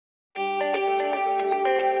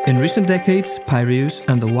In recent decades, Piraeus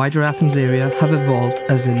and the wider Athens area have evolved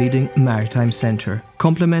as a leading maritime centre,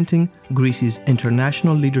 complementing Greece's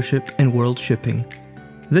international leadership in world shipping.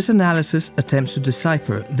 This analysis attempts to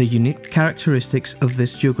decipher the unique characteristics of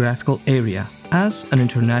this geographical area as an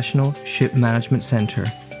international ship management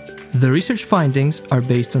centre. The research findings are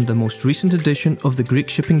based on the most recent edition of the Greek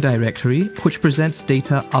Shipping Directory, which presents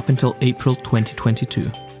data up until April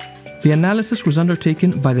 2022. The analysis was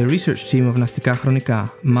undertaken by the research team of Naftika Chronika,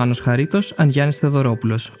 Manos, Charitos and Giannis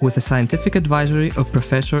Theodoropoulos, with the scientific advisory of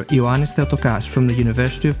Professor Ioannis Theotokas from the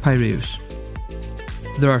University of Piraeus.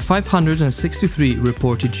 There are 563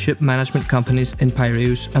 reported ship management companies in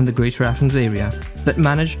Piraeus and the Greater Athens area that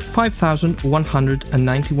managed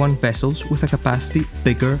 5,191 vessels with a capacity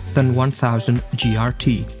bigger than 1,000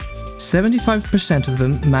 GRT. 75% of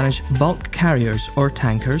them manage bulk carriers or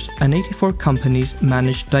tankers, and 84 companies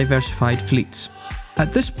manage diversified fleets.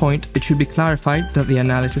 At this point, it should be clarified that the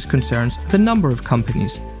analysis concerns the number of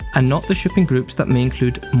companies, and not the shipping groups that may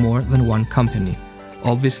include more than one company.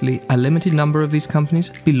 Obviously, a limited number of these companies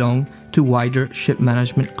belong to wider ship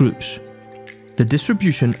management groups. The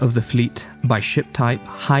distribution of the fleet by ship type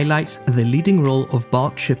highlights the leading role of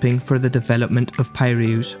bulk shipping for the development of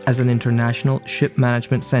Piraeus as an international ship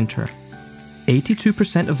management centre.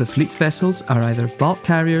 82% of the fleet's vessels are either bulk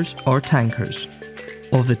carriers or tankers.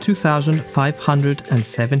 Of the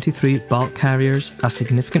 2,573 bulk carriers, a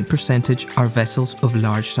significant percentage are vessels of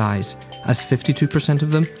large size, as 52% of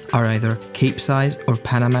them are either Capesize or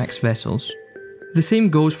Panamax vessels. The same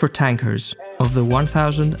goes for tankers. Of the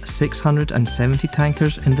 1,670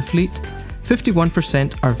 tankers in the fleet,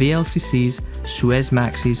 51% are VLCCs,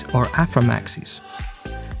 Suezmaxes or Aframaxes.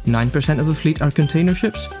 9% of the fleet are container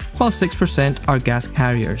ships, while 6% are gas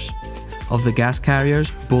carriers. Of the gas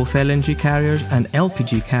carriers, both LNG carriers and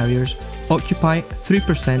LPG carriers occupy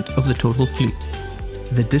 3% of the total fleet.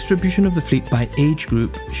 The distribution of the fleet by age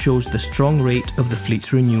group shows the strong rate of the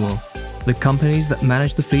fleet's renewal. The companies that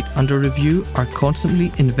manage the fleet under review are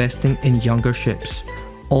constantly investing in younger ships.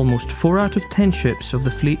 Almost 4 out of 10 ships of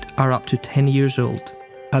the fleet are up to 10 years old.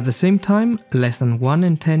 At the same time, less than 1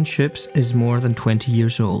 in 10 ships is more than 20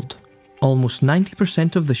 years old. Almost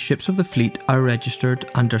 90% of the ships of the fleet are registered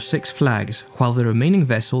under 6 flags, while the remaining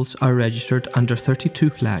vessels are registered under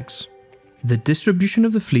 32 flags. The distribution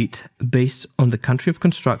of the fleet, based on the country of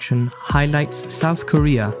construction, highlights South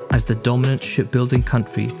Korea as the dominant shipbuilding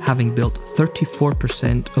country, having built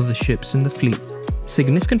 34% of the ships in the fleet.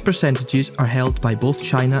 Significant percentages are held by both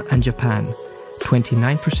China and Japan.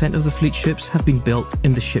 29% of the fleet ships have been built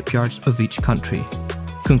in the shipyards of each country.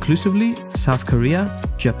 Conclusively, South Korea,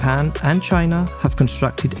 Japan and China have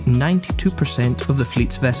constructed 92% of the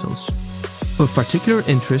fleet's vessels. Of particular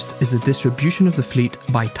interest is the distribution of the fleet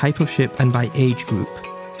by type of ship and by age group.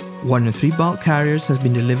 1 in 3 bulk carriers has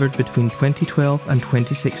been delivered between 2012 and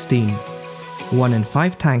 2016. 1 in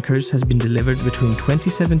 5 tankers has been delivered between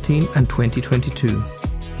 2017 and 2022.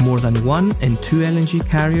 More than 1 in 2 LNG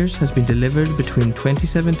carriers has been delivered between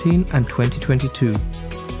 2017 and 2022.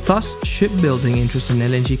 Thus, shipbuilding interest in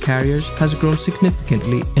LNG carriers has grown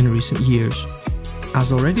significantly in recent years.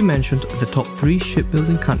 As already mentioned, the top 3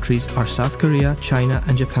 shipbuilding countries are South Korea, China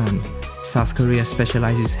and Japan. South Korea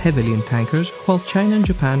specializes heavily in tankers, while China and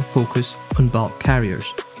Japan focus on bulk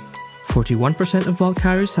carriers. 41% of bulk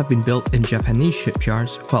carriers have been built in Japanese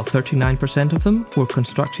shipyards, while 39% of them were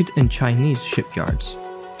constructed in Chinese shipyards.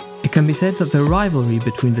 It can be said that the rivalry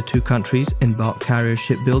between the two countries in bulk carrier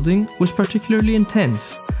shipbuilding was particularly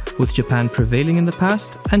intense, with Japan prevailing in the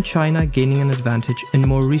past and China gaining an advantage in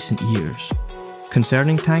more recent years.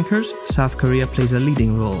 Concerning tankers, South Korea plays a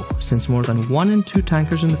leading role, since more than 1 in 2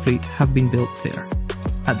 tankers in the fleet have been built there.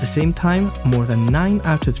 At the same time, more than 9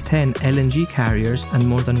 out of 10 LNG carriers and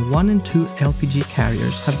more than 1 in 2 LPG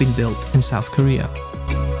carriers have been built in South Korea.